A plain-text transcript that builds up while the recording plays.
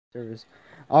Service.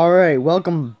 Alright,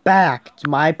 welcome back to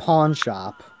my pawn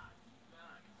shop.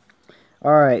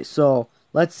 Alright, so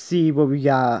let's see what we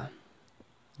got.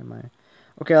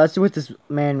 Okay, let's see what this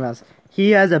man has.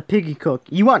 He has a piggy cook.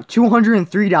 You want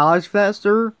 $203 for that,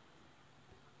 sir?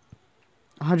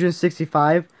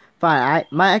 165? Fine,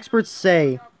 my experts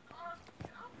say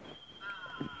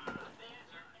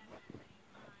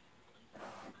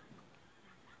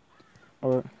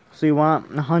so you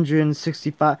want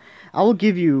 165? I will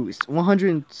give you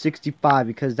 165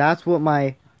 because that's what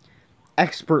my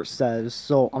expert says.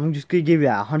 So I'm just gonna give you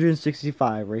that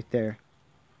 165 right there.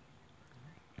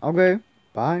 Okay,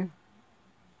 bye.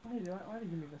 Why did you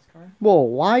give me this card? Whoa,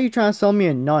 why are you trying to sell me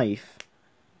a knife?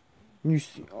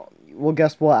 Well,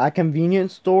 guess what? At a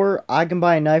convenience store, I can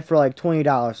buy a knife for like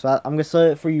 $20. So I'm gonna sell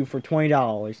it for you for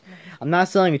 $20. I'm not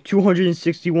selling a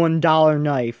 $261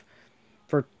 knife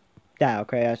for that.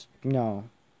 Okay, no,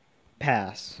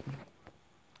 pass.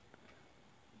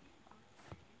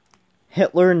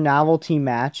 Hitler novelty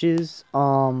matches.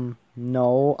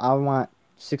 No, I want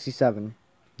 67.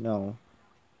 No.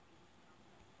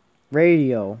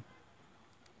 Radio.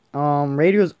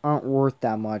 Radios aren't worth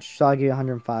that much, so I'll give you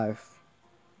 105.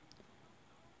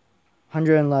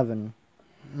 111.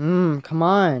 Come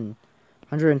on.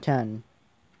 110.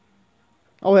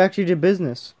 Oh, we actually did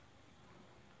business.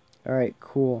 Alright,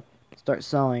 cool. Start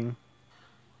selling.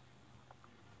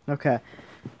 Okay.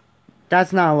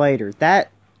 That's not a lighter. That,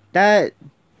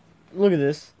 look at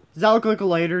this. Does that look like a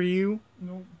lighter to you?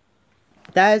 Nope.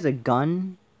 That is a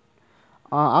gun.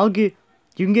 You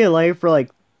can get a lighter for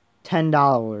like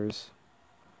 $10.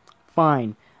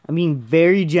 Fine. I'm being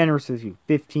very generous with you.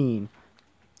 15.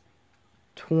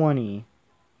 20.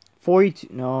 42.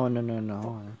 No.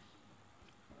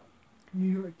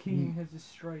 New York King has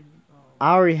destroyed you. Oh.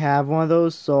 I already have one of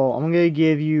those, so I'm gonna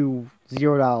give you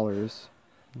 $0.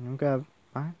 Okay,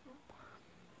 fine.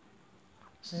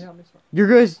 You're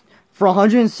good for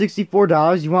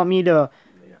 $164. You want me to?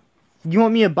 Yeah. You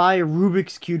want me to buy a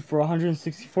Rubik's Cube for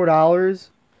 $164?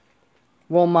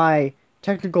 Well, my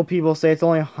technical people say it's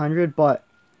only 100, but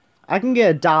I can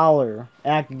get $1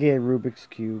 and I can get a Rubik's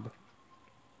Cube.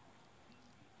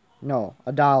 No,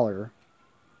 $1.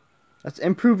 Let's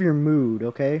improve your mood,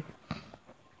 okay?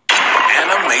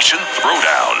 Animation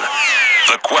Throwdown.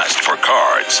 The quest for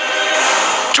cards.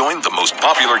 Join the most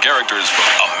popular characters from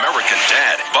American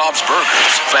Dad, Bob's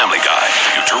Burgers, Family Guy,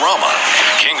 Futurama,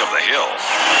 King of the Hill,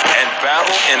 and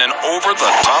battle in an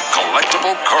over-the-top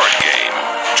collectible card game.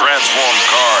 Transform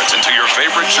cards into your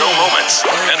favorite show moments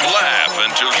and laugh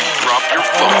until you drop your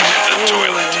phone in the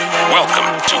toilet. Welcome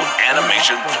to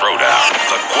Animation Throwdown,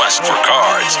 the quest for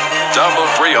cards. Download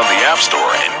free on the App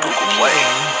Store and Google Play.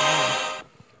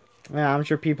 Yeah, I'm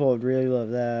sure people would really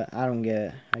love that. I don't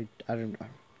get it. I don't know.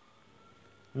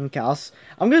 Okay,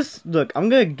 I'm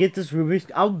gonna get this Rubik's.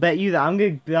 I'll bet you that I'm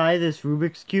gonna buy this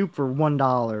Rubik's Cube for $1.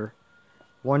 $1.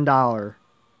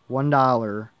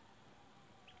 $1.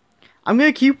 I'm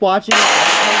gonna keep watching.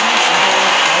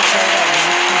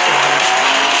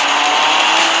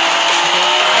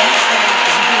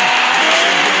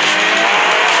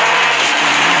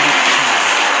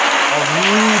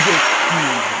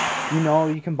 You know,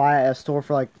 you can buy it at a store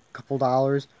for like a couple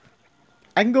dollars.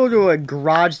 I can go to a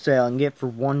garage sale and get it for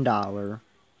 $1. $1.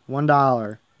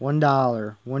 $1.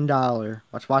 $1.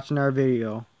 Let's watch another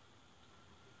video.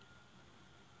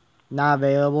 Not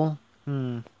available?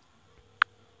 I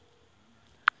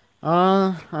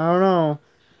don't know.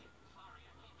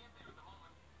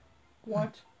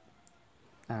 What?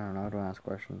 I don't know. I don't ask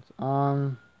questions.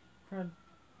 Fred.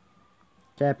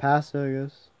 Can I pass it, I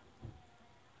guess?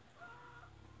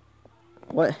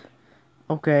 What?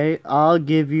 Okay, I'll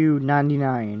give you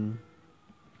 99.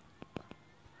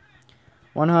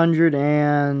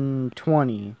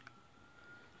 120.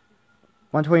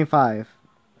 125.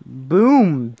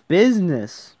 Boom!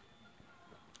 Business!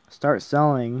 Start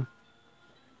selling.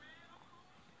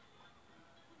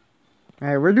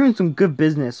 Alright, we're doing some good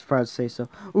business, if I'd say so.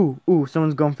 Ooh,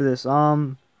 someone's going for this.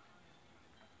 No,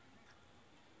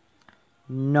 I'm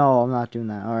not doing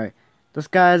that. Alright. This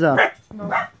guy's a...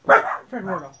 No. Fred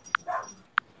Wardle.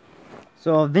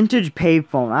 So, a vintage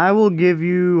payphone. I will give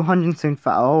you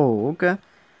 175. Oh, okay.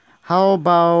 How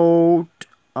about...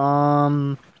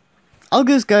 I'll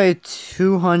give this guy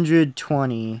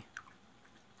 220.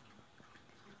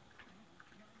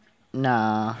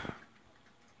 Nah.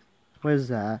 What is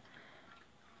that?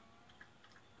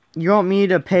 You want me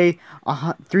to pay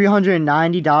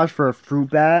 $390 for a fruit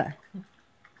bat?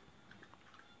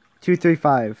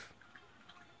 235.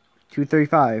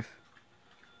 235.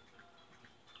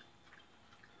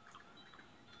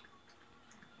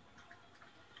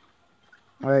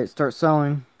 Alright, start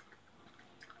selling.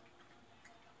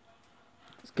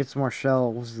 Let's get some more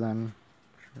shells then.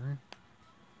 Sure.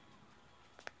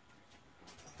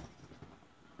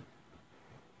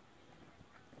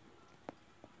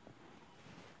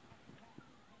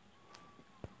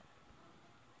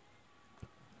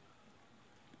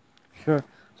 Sure.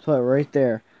 Let's put it right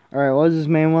there. Alright, what does this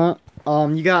man want?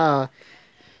 You got a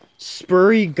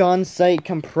Spurry gun sight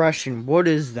compression. What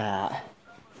is that?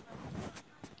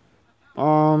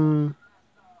 Ours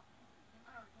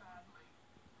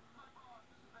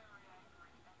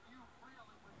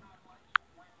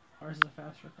is a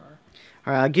faster car.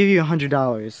 Alright, I'll give you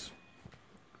 $100.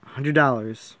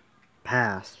 $100.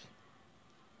 Pass.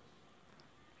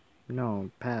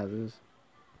 No, passes.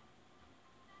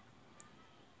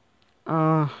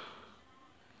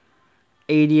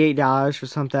 $88 for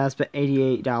something I spent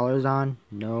 $88 on?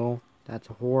 No, that's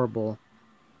horrible.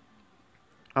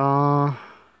 I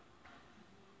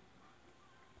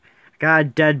got a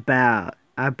dead bat.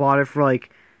 I bought it for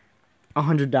like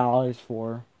 $100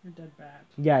 for. You're dead bat.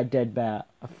 Yeah, a dead bat.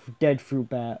 A dead fruit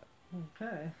bat.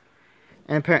 Okay.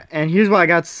 And here's what I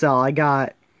got to sell. I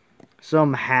got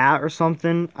some hat or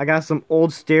something. I got some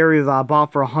old stereo that I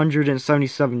bought for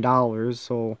 $177.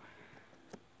 So,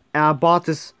 and I bought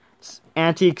this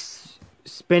antique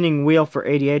spinning wheel for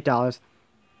 $88.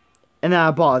 And then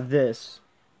I bought this.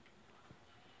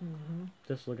 Mm-hmm.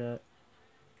 Just look at it.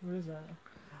 What is that?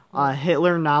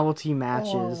 Hitler novelty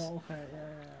matches. Oh, okay.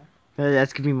 Yeah.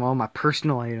 That's gonna be one of my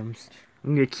personal items.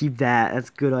 I'm gonna keep that. That's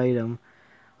a good item.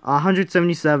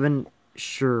 177.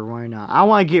 Sure, why not? I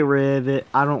want to get rid of it.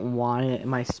 I don't want it in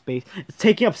my space. It's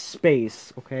taking up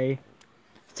space. Okay,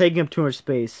 it's taking up too much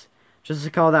space. Just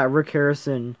to call that Rick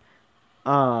Harrison,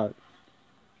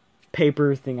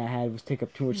 paper thing I had was take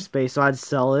up too much space, so I'd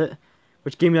sell it,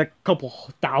 which gave me like a couple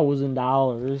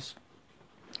 $1,000.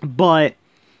 But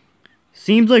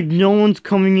seems like no one's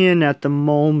coming in at the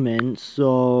moment,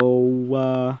 so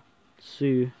let's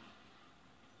see.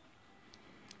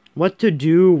 What to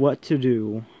do?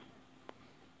 No.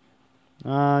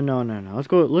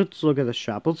 Let's look at the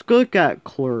shop. Let's go look at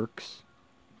clerks.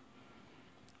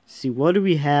 See, what do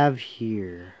we have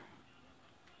here?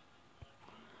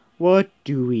 What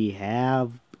do we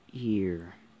have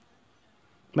here?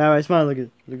 Now, I just want to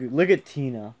look at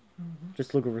Tina. Mm-hmm.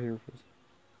 Just look over here first.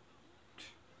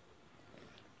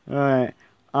 Alright.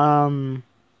 I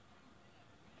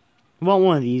want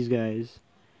one of these guys.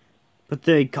 But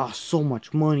they cost so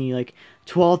much money, like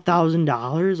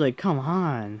 $12,000. Like, come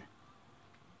on.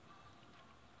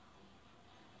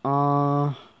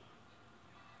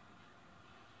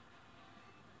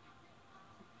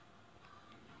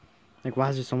 Like, why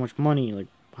is there so much money? Like,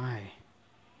 why?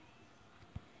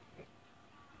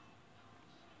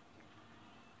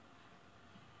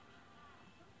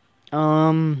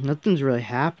 Nothing's really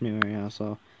happening right now,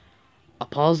 so I'll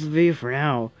pause the video for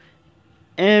now.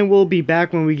 And we'll be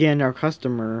back when we get our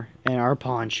customer in our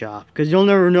pawn shop. Because you'll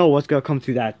never know what's going to come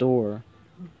through that door.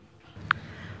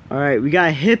 Alright, we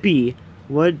got Hippie.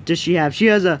 What does she have? She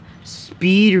has a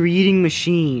speed reading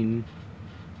machine.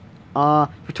 For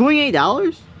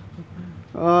 $28?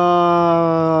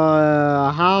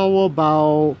 How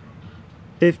about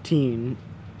 15?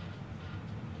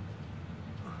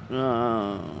 Should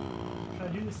I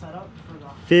do the setup for the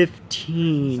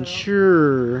 15,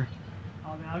 sure.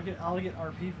 I mean, I'll get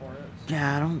RP for it. So.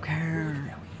 Yeah, I don't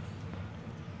care.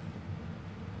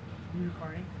 You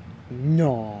recording?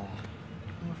 No.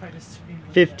 What if I just scream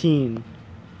like 15.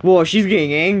 Whoa, she's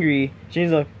getting angry.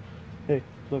 She's like, hey,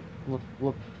 look.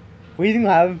 What do you think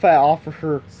will happen if I offer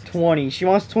her 20? She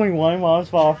wants 21, what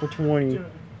if I offer 20? Do it.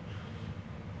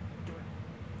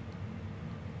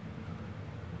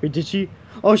 Wait, did she?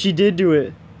 Oh, she did do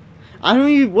it. I don't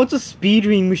even, what's a speed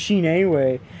reading machine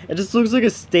anyway? It just looks like a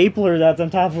stapler that's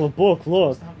on top of a book,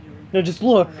 look. Stop you. No, just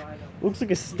look. I don't. Looks like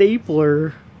a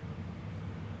stapler.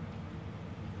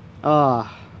 No.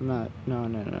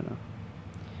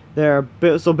 There,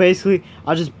 so basically,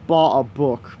 I just bought a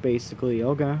book, basically,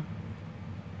 okay.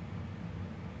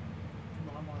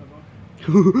 Mom on a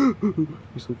book.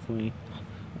 You're so funny.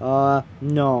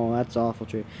 No, that's awful,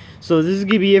 Trey. So this is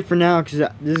gonna be it for now, because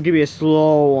this is gonna be a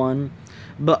slow one.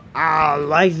 But,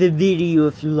 like the video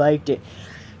if you liked it.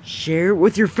 Share it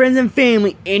with your friends and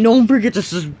family, and don't forget to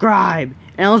subscribe.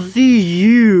 And I'll see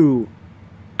you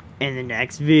in the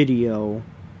next video.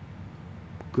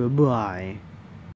 Goodbye.